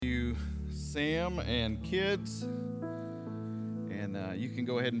Sam and kids. And you can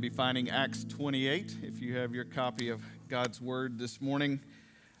go ahead and be finding Acts 28 if you have your copy of God's Word this morning.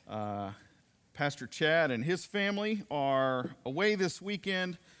 Pastor Chad and his family are away this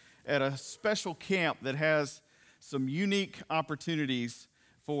weekend at a special camp that has some unique opportunities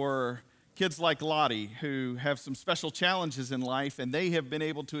for kids like Lottie who have some special challenges in life, and they have been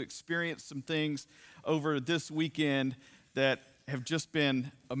able to experience some things over this weekend that have just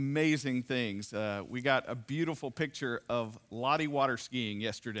been amazing things. We got a beautiful picture of Lottie water skiing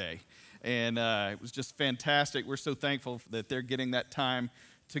yesterday, and it was just fantastic. We're so thankful that they're getting that time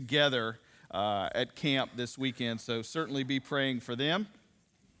together at camp this weekend, so certainly be praying for them.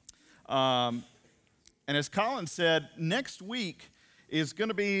 And as Colin said, next week is going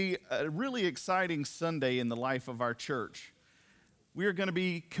to be a really exciting Sunday in the life of our church. We are going to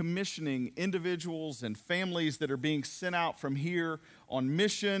be commissioning individuals and families that are being sent out from here on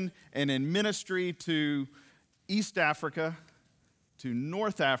mission and in ministry to East Africa, to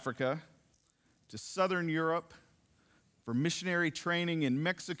North Africa, to Southern Europe, for missionary training in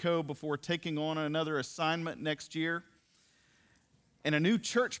Mexico before taking on another assignment next year, and a new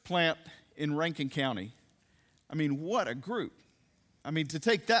church plant in Rankin County. I mean, what a group. I mean, to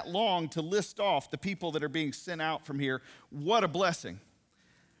take that long to list off the people that are being sent out from here, what a blessing.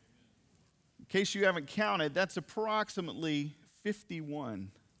 In case you haven't counted, that's approximately 51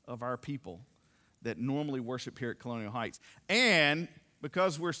 of our people that normally worship here at Colonial Heights. And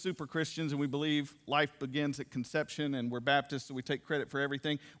because we're super Christians and we believe life begins at conception and we're Baptists, so we take credit for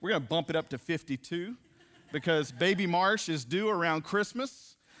everything, we're going to bump it up to 52 because Baby Marsh is due around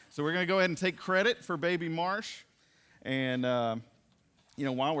Christmas. So we're going to go ahead and take credit for Baby Marsh. And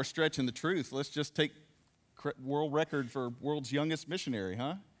while we're stretching the truth, let's just take world record for world's youngest missionary,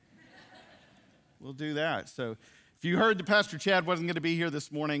 huh? We'll do that. So if you heard that Pastor Chad wasn't going to be here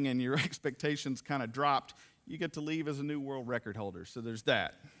this morning and your expectations kind of dropped, you get to leave as a new world record holder. So there's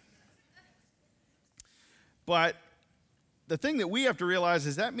that. But the thing that we have to realize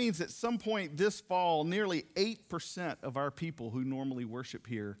is that means at some point this fall, nearly 8% of our people who normally worship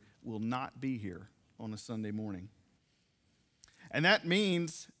here will not be here on a Sunday morning. And that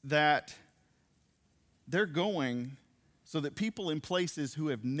means that they're going so that people in places who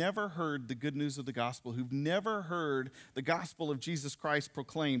have never heard the good news of the gospel, who've never heard the gospel of Jesus Christ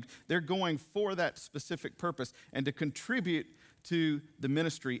proclaimed, they're going for that specific purpose and to contribute to the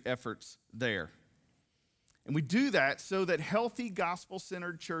ministry efforts there. And we do that so that healthy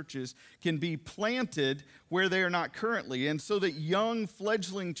gospel-centered churches can be planted where they are not currently, and so that young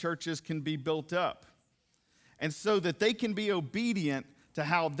fledgling churches can be built up. And so that they can be obedient to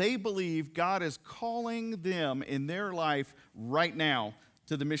how they believe God is calling them in their life right now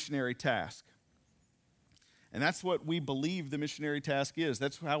to the missionary task. And that's what we believe the missionary task is.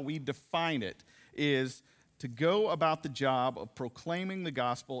 That's how we define it, is to go about the job of proclaiming the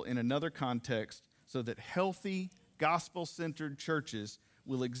gospel in another context so that healthy, gospel-centered churches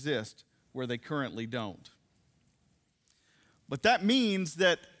will exist where they currently don't. But that means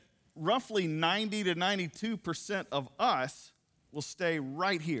that roughly 90 to 92% of us will stay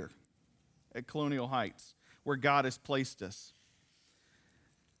right here at Colonial Heights, where God has placed us.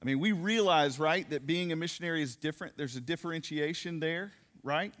 I mean, we realize, right, that being a missionary is different. There's a differentiation there,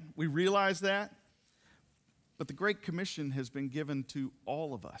 right? We realize that. But the Great Commission has been given to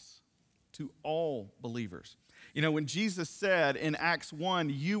all of us, to all believers. You know, when Jesus said in Acts 1,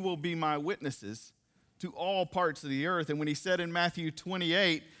 "You will be my witnesses to all parts of the earth," and when he said in Matthew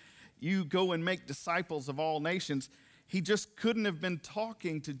 28, "You go and make disciples of all nations," he just couldn't have been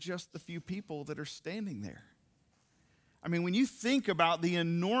talking to just the few people that are standing there. I mean, when you think about the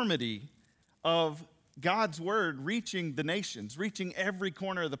enormity of God's word reaching the nations, reaching every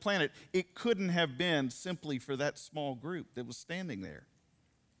corner of the planet, it couldn't have been simply for that small group that was standing there.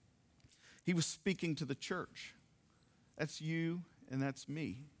 He was speaking to the church. That's you and that's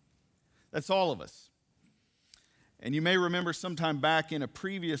me. That's all of us. And you may remember sometime back in a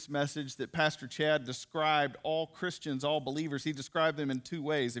previous message that Pastor Chad described all Christians, all believers. He described them in two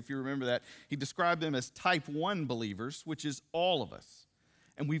ways, if you remember that. He described them as type 1 believers, which is all of us.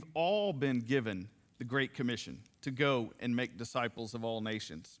 And we've all been given the Great Commission to go and make disciples of all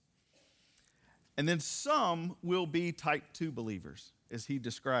nations. And then some will be type 2 believers, as he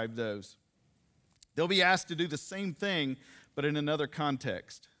described those. They'll be asked to do the same thing, but in another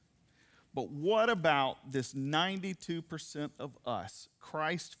context. But what about this 92% of us,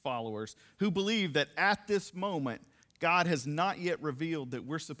 Christ followers, who believe that at this moment, God has not yet revealed that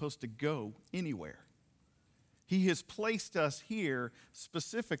we're supposed to go anywhere? He has placed us here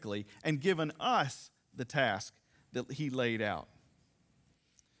specifically and given us the task that he laid out.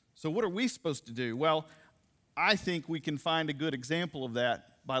 So what are we supposed to do? Well, I think we can find a good example of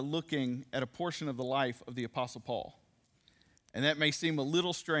that by looking at a portion of the life of the Apostle Paul. And that may seem a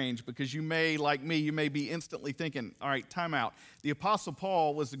little strange because you may, like me, you may be instantly thinking, all right, time out. The Apostle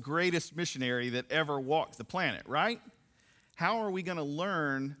Paul was the greatest missionary that ever walked the planet, right? How are we going to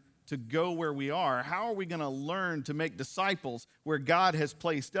learn to go where we are? How are we going to learn to make disciples where God has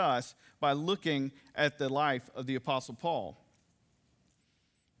placed us by looking at the life of the Apostle Paul?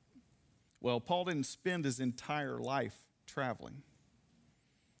 Well, Paul didn't spend his entire life traveling.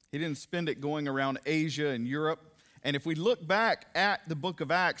 He didn't spend it going around Asia and Europe. And if we look back at the book of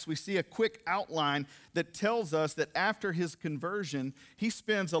Acts, we see a quick outline that tells us that after his conversion, he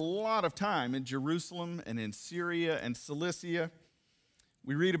spends a lot of time in Jerusalem and in Syria and Cilicia.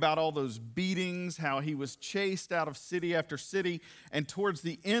 We read about all those beatings, how he was chased out of city after city. And towards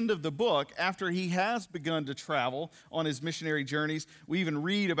the end of the book, after he has begun to travel on his missionary journeys, we even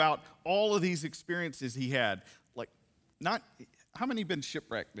read about all of these experiences he had. How many have been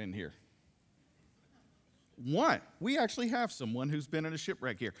shipwrecked in here? One. We actually have someone who's been in a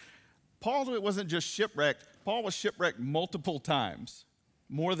shipwreck here. Paul wasn't just shipwrecked. Paul was shipwrecked multiple times,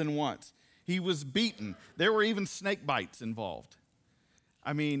 more than once. He was beaten. There were even snake bites involved.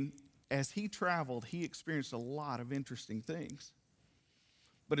 I mean, as he traveled, he experienced a lot of interesting things.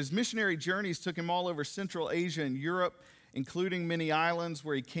 But his missionary journeys took him all over Central Asia and Europe, including many islands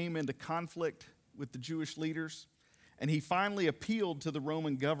where he came into conflict with the Jewish leaders. And he finally appealed to the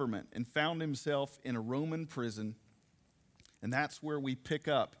Roman government and found himself in a Roman prison. And that's where we pick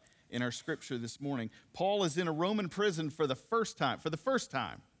up in our scripture this morning. Paul is in a Roman prison for the first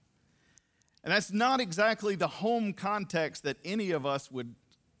time. And that's not exactly the home context that any of us would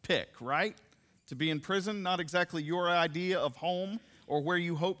pick, right? To be in prison, not exactly your idea of home or where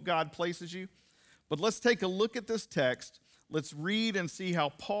you hope God places you. But let's take a look at this text. Let's read and see how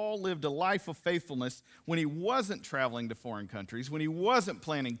Paul lived a life of faithfulness when he wasn't traveling to foreign countries, when he wasn't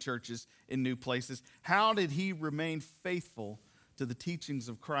planting churches in new places. How did he remain faithful to the teachings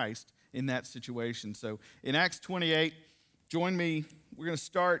of Christ in that situation? So in Acts 28, join me. We're going to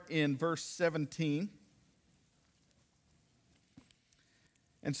start in verse 17.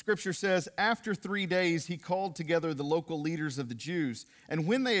 And Scripture says, after 3 days he called together the local leaders of the Jews. And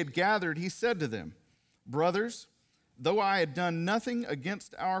when they had gathered, he said to them, brothers, though I had done nothing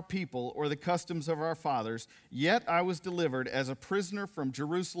against our people or the customs of our fathers, yet I was delivered as a prisoner from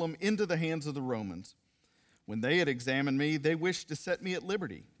Jerusalem into the hands of the Romans. When they had examined me, they wished to set me at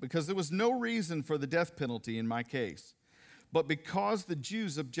liberty, because there was no reason for the death penalty in my case. But because the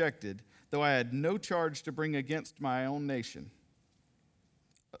Jews objected, though I had no charge to bring against my own nation,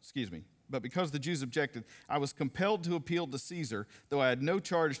 but because the Jews objected, I was compelled to appeal to Caesar, though I had no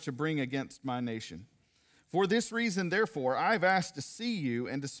charge to bring against my nation. For this reason, therefore, I have asked to see you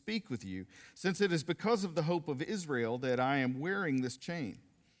and to speak with you, since it is because of the hope of Israel that I am wearing this chain.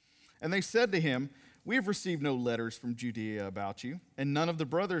 And they said to him, we have received no letters from Judea about you, and none of the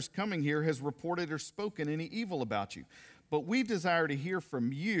brothers coming here has reported or spoken any evil about you. But we desire to hear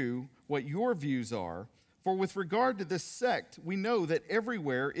from you what your views are, for with regard to this sect, we know that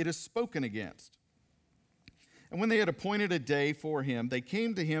everywhere it is spoken against. And when they had appointed a day for him, they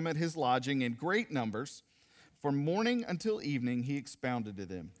came to him at his lodging in great numbers. From morning until evening, he expounded to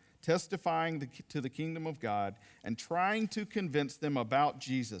them, testifying to the kingdom of God and trying to convince them about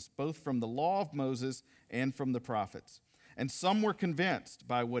Jesus, both from the law of Moses and from the prophets. And some were convinced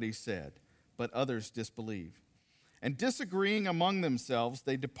by what he said, but others disbelieved. And disagreeing among themselves,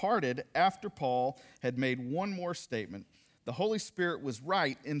 they departed after Paul had made one more statement. The Holy Spirit was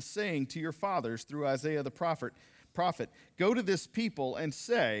right in saying to your fathers through Isaiah the prophet, go to this people and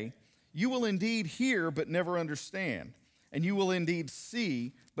say, you will indeed hear but never understand, and you will indeed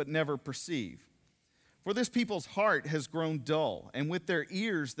see but never perceive. For this people's heart has grown dull, and with their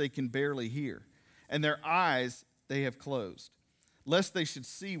ears they can barely hear, and their eyes they have closed, lest they should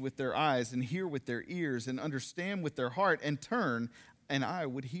see with their eyes and hear with their ears and understand with their heart and turn, and I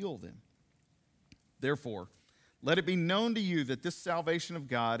would heal them. Therefore, let it be known to you that this salvation of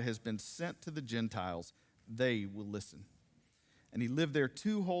God has been sent to the Gentiles. They will listen. And he lived there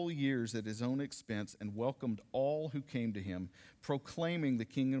 2 whole years at his own expense and welcomed all who came to him, proclaiming the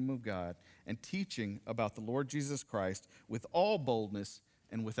kingdom of God and teaching about the Lord Jesus Christ with all boldness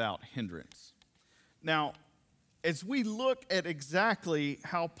and without hindrance. Now, as we look at exactly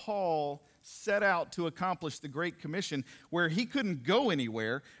how Paul set out to accomplish the Great Commission, where he couldn't go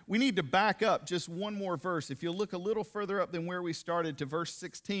anywhere, we need to back up just one more verse. If you'll look a little further up than where we started to verse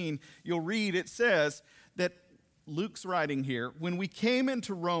 16, you'll read it says that Luke's writing here, when we came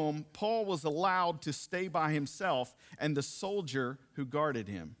into Rome, Paul was allowed to stay by himself and the soldier who guarded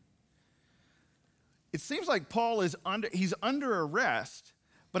him. it seems like Paul he's under arrest,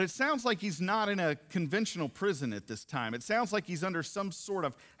 but it sounds like he's not in a conventional prison at this time. It sounds like he's under some sort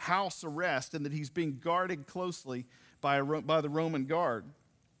of house arrest and that he's being guarded closely by the Roman guard.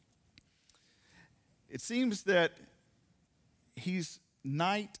 It seems that he's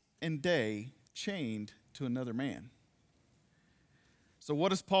night and day chained to another man. So what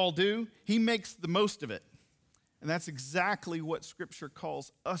does Paul do? He makes the most of it. And that's exactly what Scripture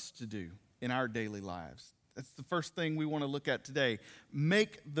calls us to do in our daily lives. That's the first thing we want to look at today.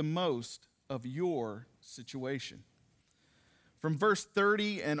 Make the most of your situation. From verse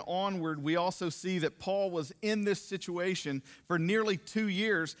 30 and onward, we also see that Paul was in this situation for nearly 2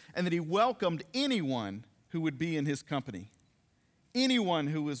 years and that he welcomed anyone who would be in his company, anyone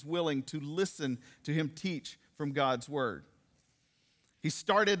who was willing to listen to him teach from God's word. He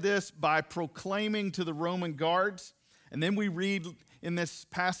started this by proclaiming to the Roman guards, and then we read in this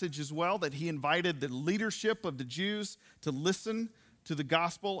passage as well that he invited the leadership of the Jews to listen to the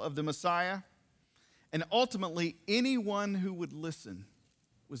gospel of the Messiah. And ultimately, anyone who would listen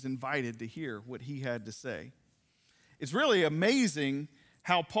was invited to hear what he had to say. It's really amazing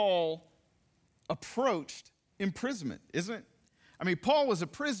how Paul approached imprisonment, isn't it? I mean, Paul was a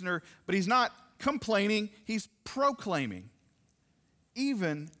prisoner, but he's not complaining, he's proclaiming,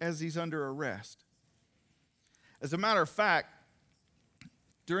 even as he's under arrest. As a matter of fact,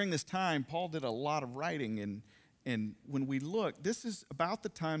 during this time, Paul did a lot of writing, and when we look, this is about the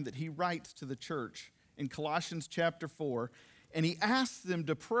time that he writes to the church in Colossians chapter 4, and he asks them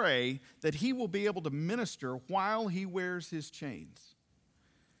to pray that he will be able to minister while he wears his chains.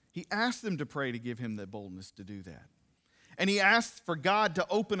 He asks them to pray to give him the boldness to do that. And he asks for God to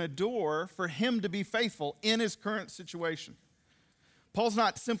open a door for him to be faithful in his current situation. Paul's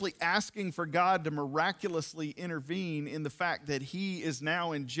not simply asking for God to miraculously intervene in the fact that he is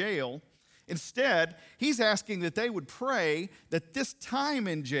now in jail. Instead, he's asking that they would pray that this time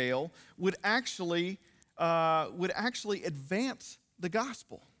in jail would actually advance the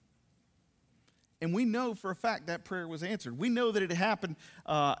gospel. And we know for a fact that prayer was answered. We know that it happened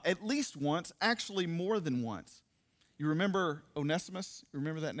at least once, actually more than once. You remember Onesimus?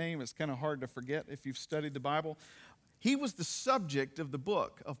 Remember that name? It's kind of hard to forget if you've studied the Bible. He was the subject of the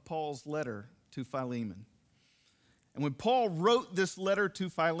book of Paul's letter to Philemon. And when Paul wrote this letter to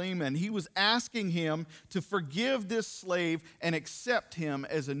Philemon, he was asking him to forgive this slave and accept him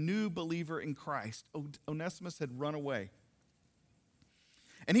as a new believer in Christ. Onesimus had run away.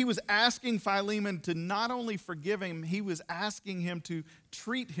 And he was asking Philemon to not only forgive him, he was asking him to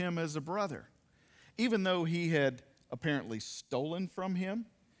treat him as a brother. Even though he had apparently stolen from him,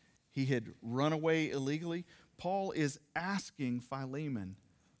 he had run away illegally, Paul is asking Philemon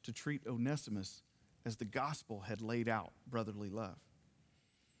to treat Onesimus as the gospel had laid out brotherly love.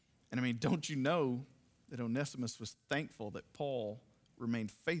 And I mean, don't you know that Onesimus was thankful that Paul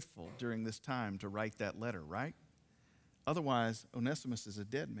remained faithful during this time to write that letter, right? Otherwise, Onesimus is a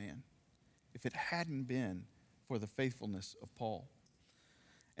dead man if it hadn't been for the faithfulness of Paul.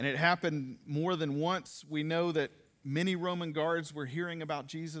 And it happened more than once. We know that many Roman guards were hearing about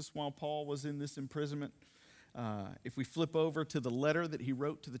Jesus while Paul was in this imprisonment. If we flip over to the letter that he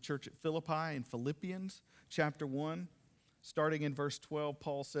wrote to the church at Philippi in Philippians chapter 1, starting in verse 12,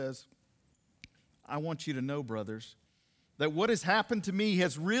 Paul says, I want you to know, brothers, that what has happened to me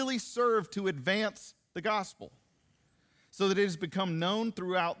has really served to advance the gospel, so that it has become known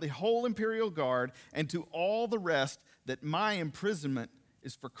throughout the whole imperial guard and to all the rest that my imprisonment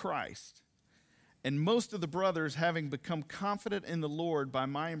is for Christ. And most of the brothers, having become confident in the Lord by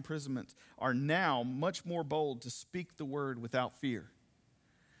my imprisonment, are now much more bold to speak the word without fear.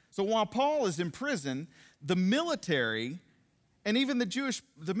 So while Paul is in prison, the military, and even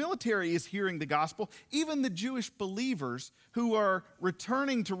the military is hearing the gospel. Even the Jewish believers who are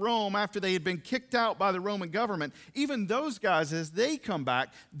returning to Rome after they had been kicked out by the Roman government, even those guys, as they come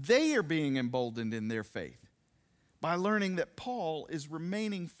back, they are being emboldened in their faith by learning that Paul is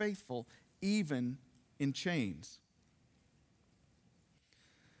remaining faithful even in chains.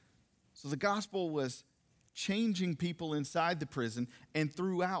 So the gospel was changing people inside the prison and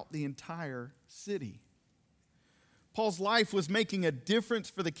throughout the entire city. Paul's life was making a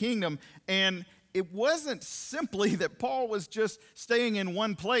difference for the kingdom, and it wasn't simply that Paul was just staying in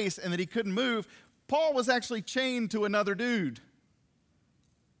one place and that he couldn't move. Paul was actually chained to another dude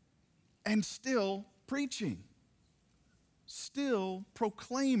and still preaching, still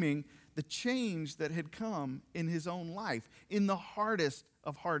proclaiming the change that had come in his own life in the hardest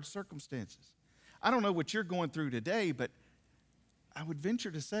of hard circumstances. I don't know what you're going through today, but I would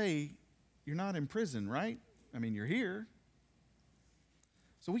venture to say you're not in prison, right? I mean, you're here.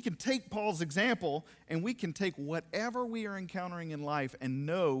 So we can take Paul's example and we can take whatever we are encountering in life and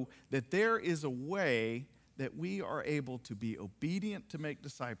know that there is a way that we are able to be obedient to make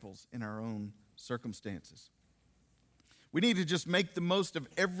disciples in our own circumstances. We need to just make the most of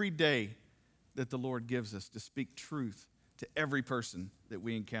every day that the Lord gives us to speak truth to every person that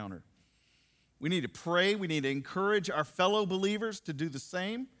we encounter. We need to pray. We need to encourage our fellow believers to do the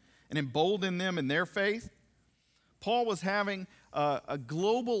same and embolden them in their faith. Paul was having a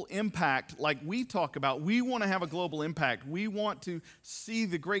global impact like we talk about. We want to have a global impact. We want to see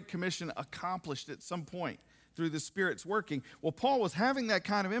the Great Commission accomplished at some point through the Spirit's working. Well, Paul was having that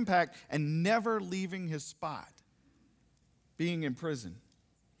kind of impact and never leaving his spot, being in prison.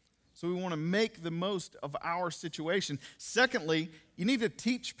 So we want to make the most of our situation. Secondly, you need to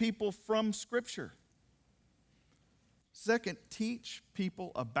teach people from Scripture. Second, teach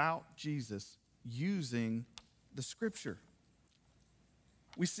people about Jesus using the Scripture.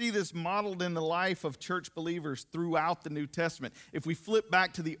 We see this modeled in the life of church believers throughout the New Testament. If we flip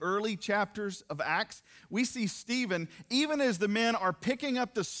back to the early chapters of Acts, we see Stephen, even as the men are picking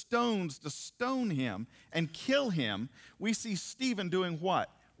up the stones to stone him and kill him, we see Stephen doing what?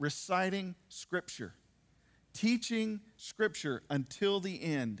 Reciting Scripture, teaching Scripture until the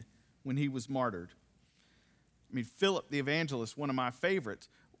end when he was martyred. I mean, Philip the evangelist, one of my favorites.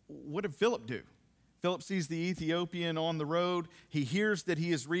 What did Philip do? Philip sees the Ethiopian on the road. He hears that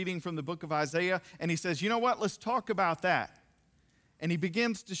he is reading from the book of Isaiah, and he says, you know what, let's talk about that. And he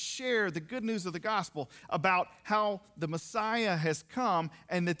begins to share the good news of the gospel about how the Messiah has come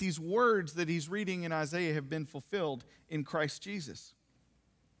and that these words that he's reading in Isaiah have been fulfilled in Christ Jesus.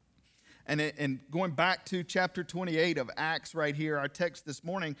 And going back to chapter 28 of Acts right here, our text this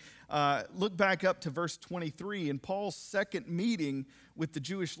morning, look back up to verse 23. In Paul's second meeting with the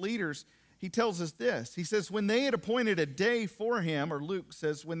Jewish leaders, he tells us this. He says, when they had appointed a day for him, or Luke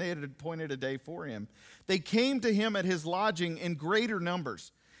says, when they had appointed a day for him, they came to him at his lodging in greater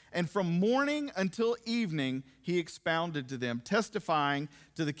numbers. And from morning until evening, he expounded to them, testifying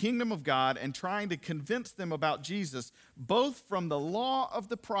to the kingdom of God and trying to convince them about Jesus, both from the law of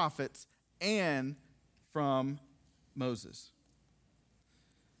the prophets and from Moses.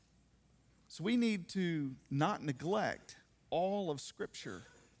 So we need to not neglect all of Scripture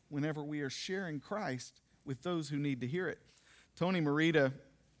whenever we are sharing Christ with those who need to hear it. Tony Merida,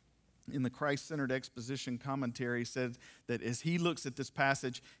 in the Christ-Centered Exposition commentary, said that as he looks at this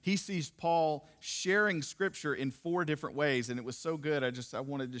passage, he sees Paul sharing Scripture in 4 different ways, and it was so good, I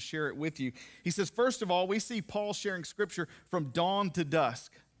wanted to share it with you. He says, first of all, we see Paul sharing Scripture from dawn to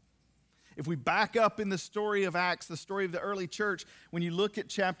dusk. If we back up in the story of Acts, the story of the early church, when you look at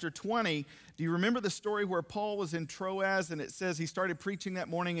chapter 20, do you remember the story where Paul was in Troas and it says he started preaching that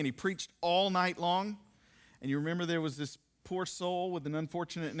morning and he preached all night long? And you remember there was this poor soul with an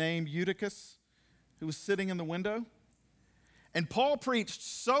unfortunate name, Eutychus, who was sitting in the window? And Paul preached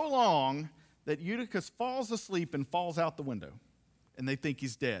so long that Eutychus falls asleep and falls out the window, and they think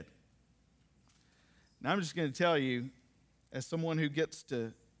he's dead. Now I'm just going to tell you, as someone who gets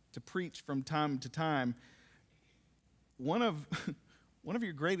to preach from time to time, one of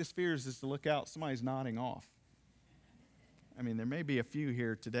your greatest fears is to look out, somebody's nodding off. I mean, there may be a few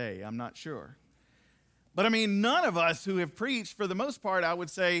here today, I'm not sure. But I mean, none of us who have preached, for the most part, I would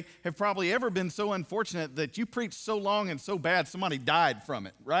say, have probably ever been so unfortunate that you preached so long and so bad somebody died from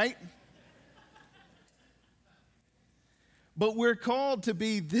it, right? But we're called to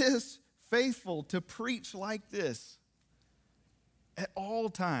be this faithful, to preach like this at all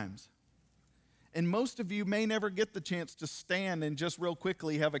times. And most of you may never get the chance to stand and just real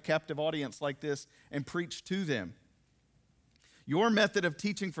quickly have a captive audience like this and preach to them. Your method of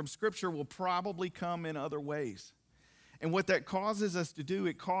teaching from Scripture will probably come in other ways. And what that causes us to do,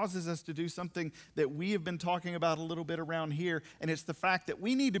 it causes us to do something that we have been talking about a little bit around here, and it's the fact that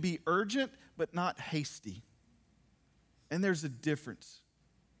we need to be urgent but not hasty. And there's a difference.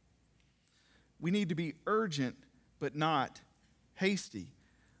 We need to be urgent but not hasty.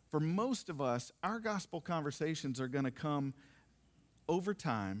 For most of us, our gospel conversations are going to come over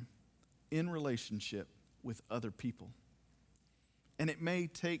time in relationship with other people. And it may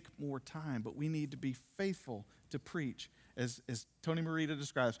take more time, but we need to be faithful to preach, as Tony Merida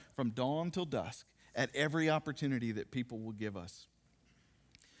describes, from dawn till dusk, at every opportunity that people will give us.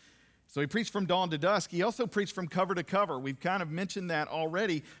 So he preached from dawn to dusk. He also preached from cover to cover. We've kind of mentioned that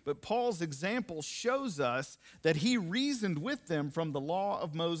already, but Paul's example shows us that he reasoned with them from the law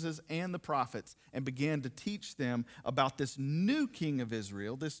of Moses and the prophets and began to teach them about this new king of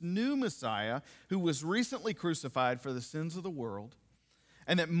Israel, this new Messiah who was recently crucified for the sins of the world,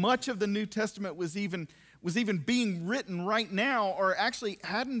 and that much of the New Testament was even was even being written right now, or actually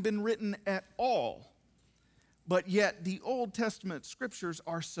hadn't been written at all. But yet the Old Testament scriptures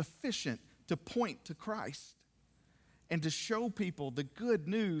are sufficient to point to Christ and to show people the good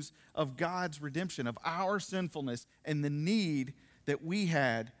news of God's redemption, of our sinfulness and the need that we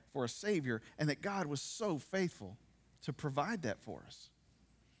had for a Savior, and that God was so faithful to provide that for us.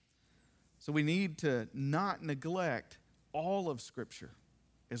 So we need to not neglect all of Scripture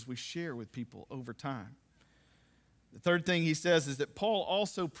as we share with people over time. The third thing he says is that Paul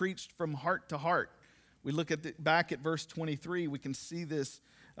also preached from heart to heart. We look back at verse 23, we can see this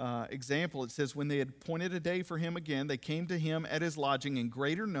example. It says, when they had appointed a day for him again, they came to him at his lodging in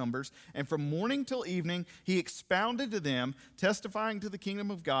greater numbers, and from morning till evening he expounded to them, testifying to the kingdom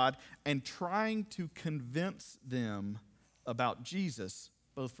of God, and trying to convince them about Jesus,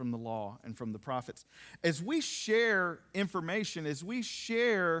 both from the law and from the prophets. As we share information, as we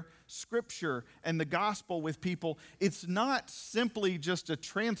share Scripture and the gospel with people, it's not simply just a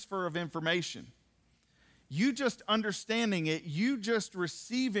transfer of information. You just understanding it, you just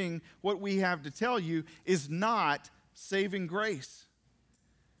receiving what we have to tell you is not saving grace.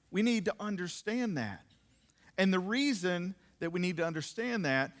 We need to understand that. And the reason that we need to understand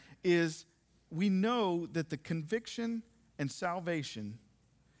that is we know that the conviction and salvation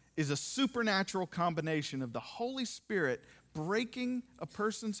is a supernatural combination of the Holy Spirit breaking a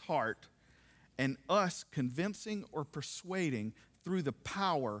person's heart and us convincing or persuading through the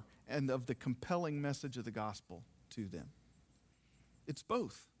power and of the compelling message of the gospel to them. It's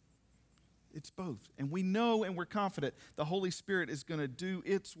both. It's both. And we know and we're confident the Holy Spirit is going to do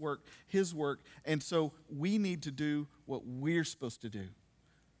its work, his work, and so we need to do what we're supposed to do,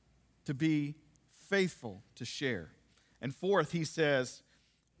 to be faithful to share. And fourth, he says,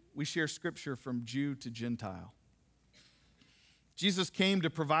 we share Scripture from Jew to Gentile. Jesus came to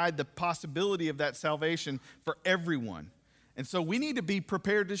provide the possibility of that salvation for everyone. And so we need to be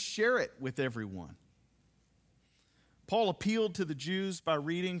prepared to share it with everyone. Paul appealed to the Jews by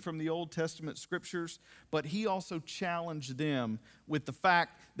reading from the Old Testament scriptures, but he also challenged them with the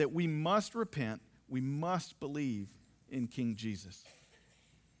fact that we must repent, we must believe in King Jesus.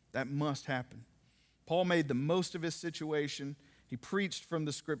 That must happen. Paul made the most of his situation. He preached from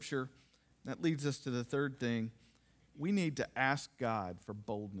the scripture. That leads us to the third thing. We need to ask God for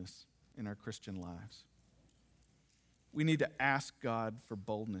boldness in our Christian lives. We need to ask God for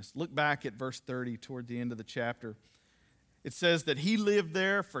boldness. Look back at verse 30 toward the end of the chapter. It says that he lived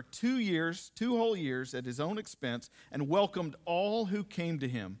there for 2 years, 2 whole years at his own expense, and welcomed all who came to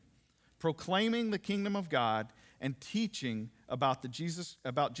him, proclaiming the kingdom of God and teaching about the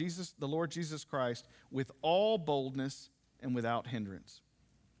Lord Jesus Christ with all boldness and without hindrance.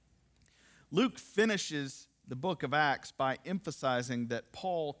 Luke finishes the book of Acts by emphasizing that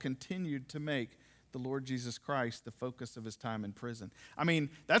Paul continued to make the Lord Jesus Christ the focus of his time in prison. I mean,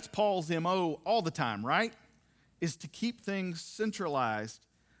 that's Paul's MO all the time, right? Is to keep things centralized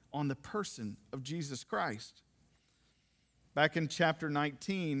on the person of Jesus Christ. Back in chapter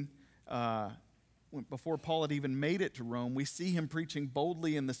 19, before Paul had even made it to Rome, we see him preaching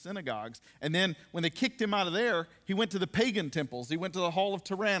boldly in the synagogues. And then when they kicked him out of there, he went to the pagan temples. He went to the hall of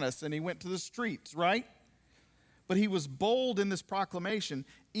Tyrannus, and he went to the streets, right? But he was bold in this proclamation,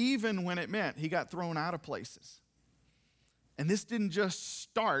 even when it meant he got thrown out of places. And this didn't just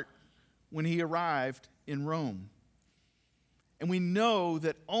start when he arrived in Rome. And we know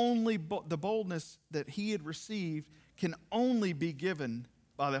that only the boldness that he had received can only be given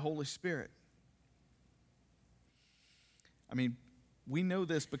by the Holy Spirit. I mean, we know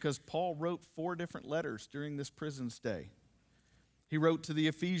this because Paul wrote 4 different letters during this prison stay. He wrote to the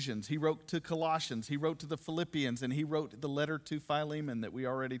Ephesians, he wrote to Colossians, he wrote to the Philippians, and he wrote the letter to Philemon that we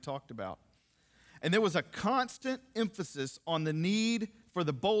already talked about. And there was a constant emphasis on the need for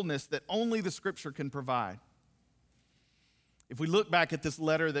the boldness that only the Scripture can provide. If we look back at this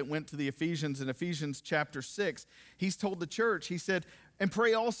letter that went to the Ephesians in Ephesians chapter 6, he's told the church, he said, and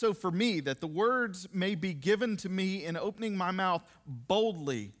pray also for me that the words may be given to me in opening my mouth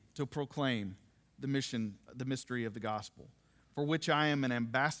boldly to proclaim the mystery of the gospel, for which I am an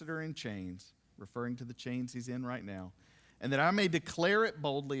ambassador in chains, referring to the chains he's in right now, and that I may declare it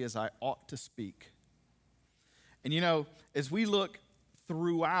boldly as I ought to speak. And you know, as we look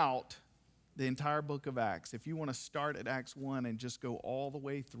throughout the entire book of Acts, if you want to start at Acts 1 and just go all the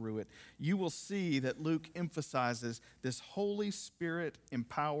way through it, you will see that Luke emphasizes this Holy Spirit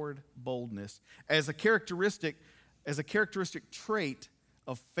empowered boldness as a characteristic trait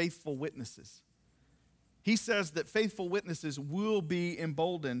of faithful witnesses. He says that faithful witnesses will be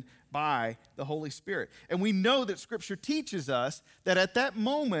emboldened by the Holy Spirit. And we know that Scripture teaches us that at that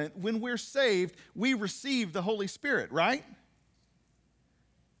moment when we're saved, we receive the Holy Spirit, right?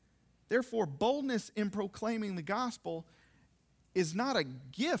 Therefore, boldness in proclaiming the gospel is not a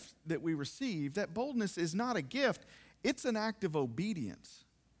gift that we receive. That boldness is not a gift. It's an act of obedience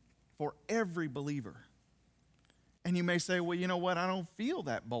for every believer. And you may say, well, you know what? I don't feel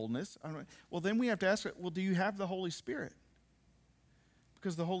that boldness. Well, then we have to ask, well, do you have the Holy Spirit?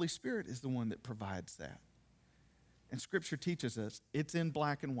 Because the Holy Spirit is the one that provides that. And Scripture teaches us it's in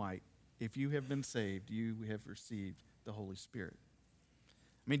black and white. If you have been saved, you have received the Holy Spirit.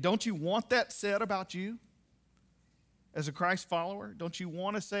 I mean, don't you want that said about you as a Christ follower? Don't you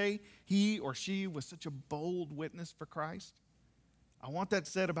want to say he or she was such a bold witness for Christ? I want that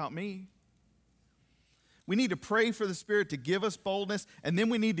said about me. We need to pray for the Spirit to give us boldness, and then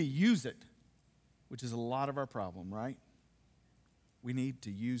we need to use it, which is a lot of our problem, right? We need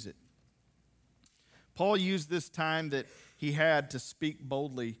to use it. Paul used this time that he had to speak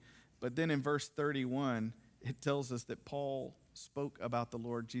boldly, but then in verse 31, it tells us that Paul spoke about the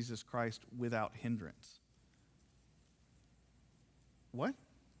Lord Jesus Christ without hindrance. What?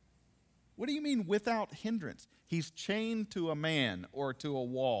 What do you mean without hindrance? He's chained to a man or to a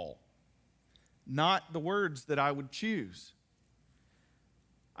wall. Not the words that I would choose.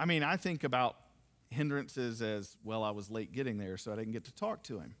 I mean, I think about hindrances as, well, I was late getting there, so I didn't get to talk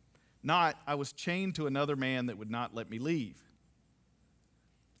to him. Not, I was chained to another man that would not let me leave.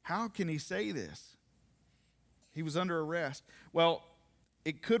 How can he say this? He was under arrest. Well,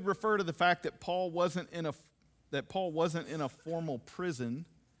 it could refer to the fact that Paul wasn't in a formal prison.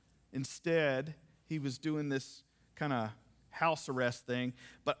 Instead, he was doing this kind of house arrest thing,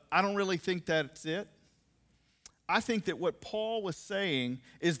 but I don't really think that's it. I think that what Paul was saying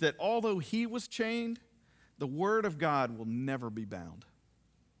is that although he was chained, the Word of God will never be bound.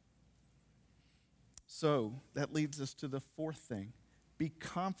 So that leads us to the fourth thing. Be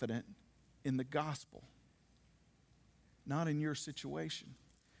confident in the gospel, not in your situation.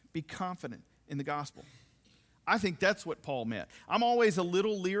 Be confident in the gospel. I think that's what Paul meant. I'm always a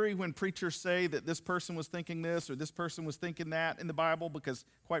little leery when preachers say that this person was thinking this or this person was thinking that in the Bible because,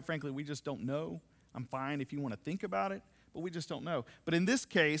 quite frankly, we just don't know. I'm fine if you want to think about it, but we just don't know. But in this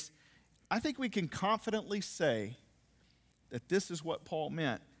case, I think we can confidently say that this is what Paul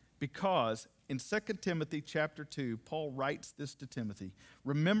meant because in 2 Timothy chapter 2, Paul writes this to Timothy.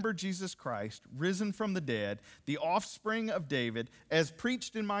 Remember Jesus Christ, risen from the dead, the offspring of David, as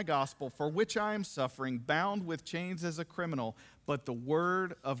preached in my gospel, for which I am suffering, bound with chains as a criminal, but the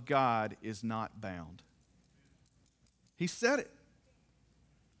word of God is not bound. He said it.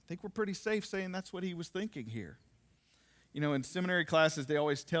 I think we're pretty safe saying that's what he was thinking here. You know, in seminary classes, they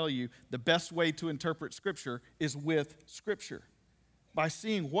always tell you the best way to interpret Scripture is with Scripture. By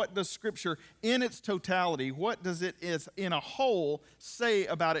seeing what does Scripture in its totality, what does it is in a whole say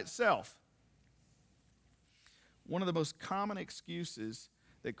about itself. One of the most common excuses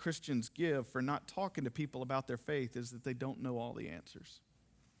that Christians give for not talking to people about their faith is that they don't know all the answers.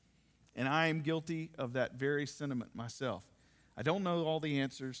 And I am guilty of that very sentiment myself. I don't know all the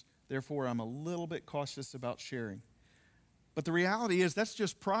answers, therefore I'm a little bit cautious about sharing. But the reality is that's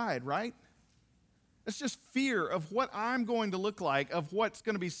just pride, right? It's just fear of what I'm going to look like, of what's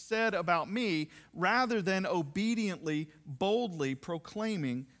going to be said about me, rather than obediently, boldly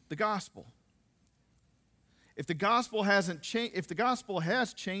proclaiming the gospel. If the gospel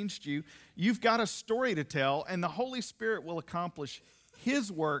has changed you, you've got a story to tell, and the Holy Spirit will accomplish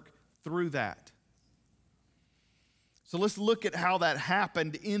His work through that. So let's look at how that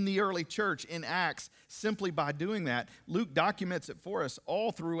happened in the early church in Acts simply by doing that. Luke documents it for us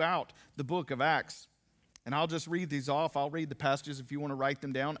all throughout the book of Acts. And I'll just read these off. I'll read the passages if you want to write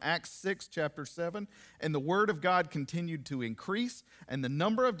them down. Acts 6, chapter 7. And the word of God continued to increase, and the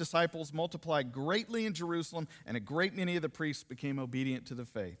number of disciples multiplied greatly in Jerusalem, and a great many of the priests became obedient to the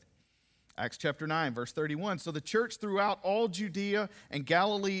faith. Acts chapter 9, verse 31. So the church throughout all Judea and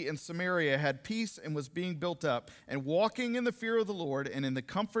Galilee and Samaria had peace and was being built up, and walking in the fear of the Lord and in the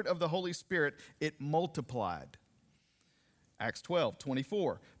comfort of the Holy Spirit, it multiplied. Acts 12,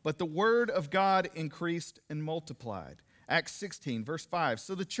 24. But the word of God increased and multiplied. Acts 16, verse 5.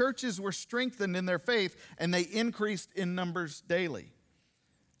 So the churches were strengthened in their faith, and they increased in numbers daily.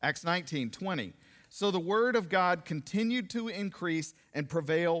 Acts 19, 20. So the word of God continued to increase and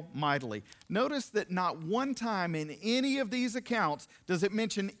prevail mightily. Notice that not one time in any of these accounts does it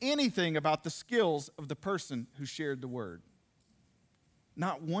mention anything about the skills of the person who shared the word.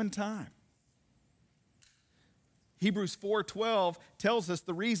 Not one time. Hebrews 4:12 tells us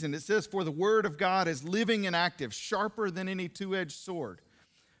the reason. It says, "For the word of God is living and active, sharper than any two-edged sword,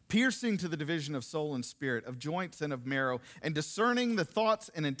 piercing to the division of soul and spirit, of joints and of marrow, and discerning the thoughts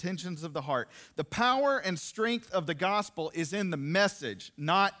and intentions of the heart." The power and strength of the gospel is in the message,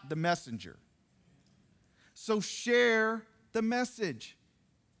 not the messenger. So share the message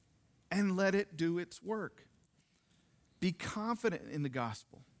and let it do its work. Be confident in the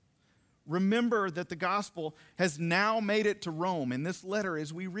gospel. Remember that the gospel has now made it to Rome. In this letter,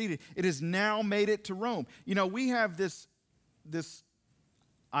 as we read it, it has now made it to Rome. You know, we have this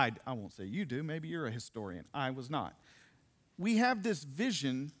I won't say you do, maybe you're a historian. I was not. We have this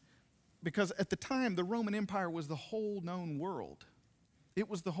vision because at the time, the Roman Empire was the whole known world. It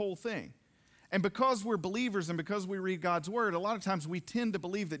was the whole thing. And because we're believers and because we read God's word, a lot of times we tend to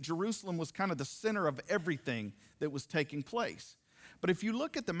believe that Jerusalem was kind of the center of everything that was taking place. But if you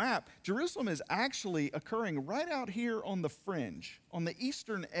look at the map, Jerusalem is actually occurring right out here on the fringe, on the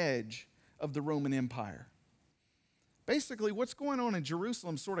eastern edge of the Roman Empire. Basically, what's going on in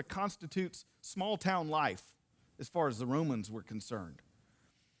Jerusalem sort of constitutes small town life as far as the Romans were concerned.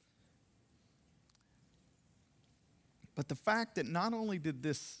 But the fact that not only did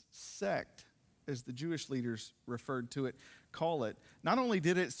this sect, as the Jewish leaders referred to it, call it, not only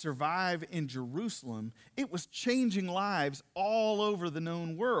did it survive in Jerusalem, it was changing lives all over the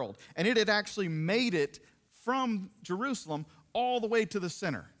known world. And it had actually made it from Jerusalem all the way to the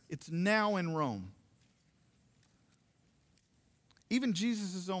center. It's now in Rome. Even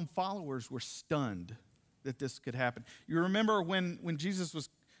Jesus' own followers were stunned that this could happen. You remember when Jesus was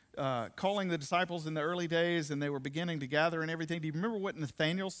calling the disciples in the early days and they were beginning to gather and everything. Do you remember what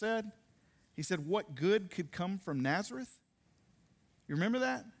Nathanael said? He said, "What good could come from Nazareth?" You remember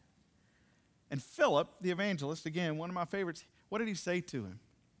that? And Philip, the evangelist, again, one of my favorites, what did he say to him?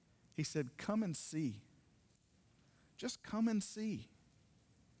 He said, "Come and see. Just come and see."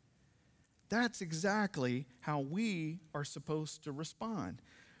 That's exactly how we are supposed to respond.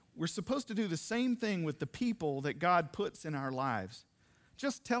 We're supposed to do the same thing with the people that God puts in our lives.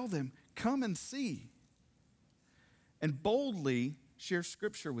 Just tell them, "Come and see." And boldly share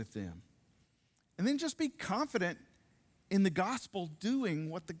Scripture with them. And then just be confident in the gospel doing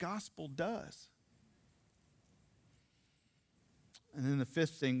what the gospel does. And then the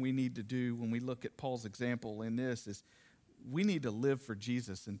fifth thing we need to do when we look at Paul's example in this is we need to live for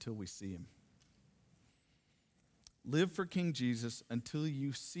Jesus until we see him. Live for King Jesus until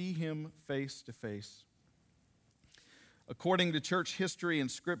you see him face to face. According to church history and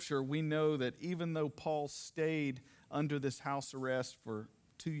scripture, we know that even though Paul stayed under this house arrest for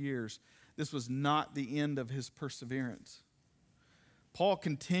 2 years, this was not the end of his perseverance. Paul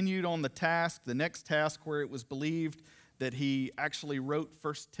continued on the next task where it was believed that he actually wrote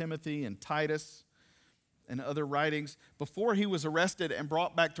 1 Timothy and Titus and other writings before he was arrested and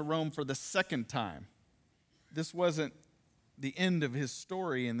brought back to Rome for the second time. This wasn't the end of his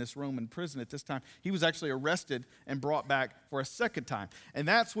story in this Roman prison at this time. He was actually arrested and brought back for a second time. And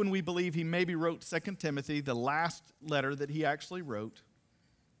that's when we believe he maybe wrote 2 Timothy, the last letter that he actually wrote.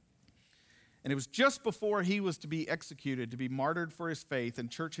 And it was just before he was to be executed, to be martyred for his faith. And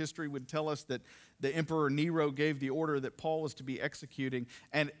church history would tell us that the Emperor Nero gave the order that Paul was to be executed.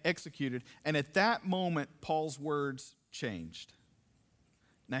 And at that moment, Paul's words changed.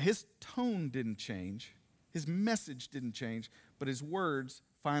 Now, his tone didn't change. His message didn't change, but his words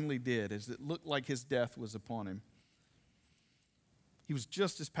finally did, as it looked like his death was upon him. He was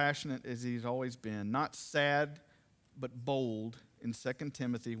just as passionate as he's always been, not sad, but bold in 2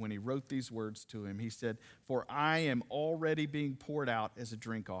 Timothy when he wrote these words to him. He said, "For I am already being poured out as a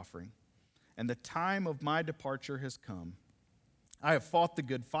drink offering, and the time of my departure has come. I have fought the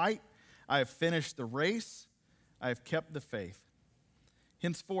good fight. I have finished the race. I have kept the faith.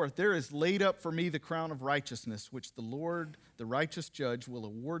 Henceforth, there is laid up for me the crown of righteousness, which the Lord, the righteous judge, will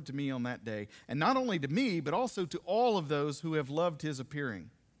award to me on that day. And not only to me, but also to all of those who have loved his appearing."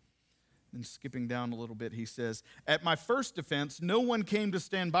 Then skipping down a little bit, he says, "At my first defense, no one came to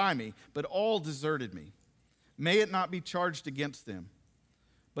stand by me, but all deserted me. May it not be charged against them.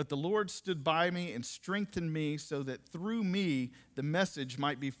 But the Lord stood by me and strengthened me so that through me the message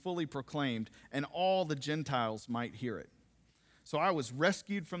might be fully proclaimed and all the Gentiles might hear it. So I was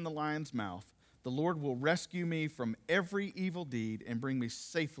rescued from the lion's mouth. The Lord will rescue me from every evil deed and bring me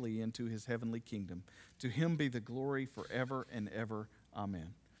safely into his heavenly kingdom. To him be the glory forever and ever.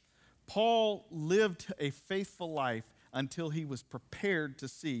 Amen." Paul lived a faithful life until he was prepared to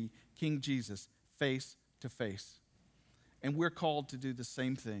see King Jesus face to face. And we're called to do the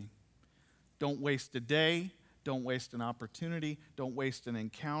same thing. Don't waste a day. Don't waste an opportunity. Don't waste an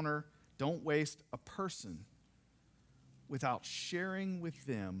encounter. Don't waste a person. without sharing with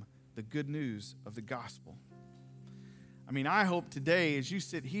them the good news of the gospel. I mean, I hope today, as you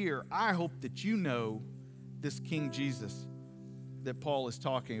sit here, I hope that you know this King Jesus that Paul is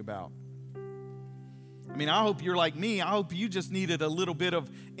talking about. I mean, I hope you're like me. I hope you just needed a little bit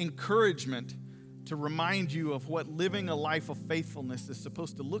of encouragement to remind you of what living a life of faithfulness is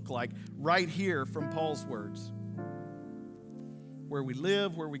supposed to look like right here from Paul's words. Where we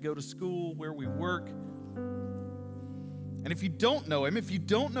live, where we go to school, where we work. And if you don't know him, if you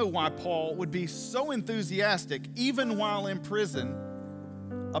don't know why Paul would be so enthusiastic, even while in prison,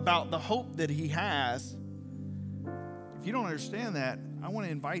 about the hope that he has, if you don't understand that, I want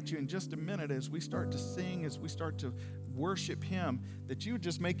to invite you in just a minute as we start to sing, as we start to worship him, that you would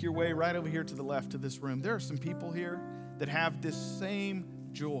just make your way right over here to the left of this room. There are some people here that have this same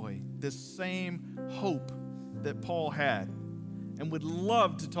joy, this same hope that Paul had, and would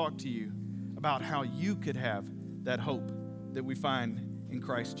love to talk to you about how you could have that hope that we find in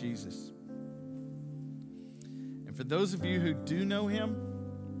Christ Jesus. And for those of you who do know him,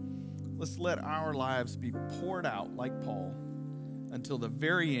 let's let our lives be poured out like Paul until the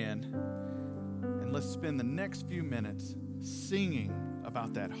very end. And let's spend the next few minutes singing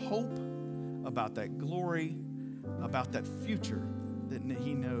about that hope, about that glory, about that future that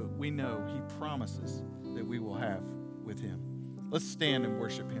we know he promises that we will have with him. Let's stand and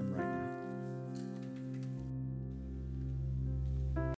worship him right now.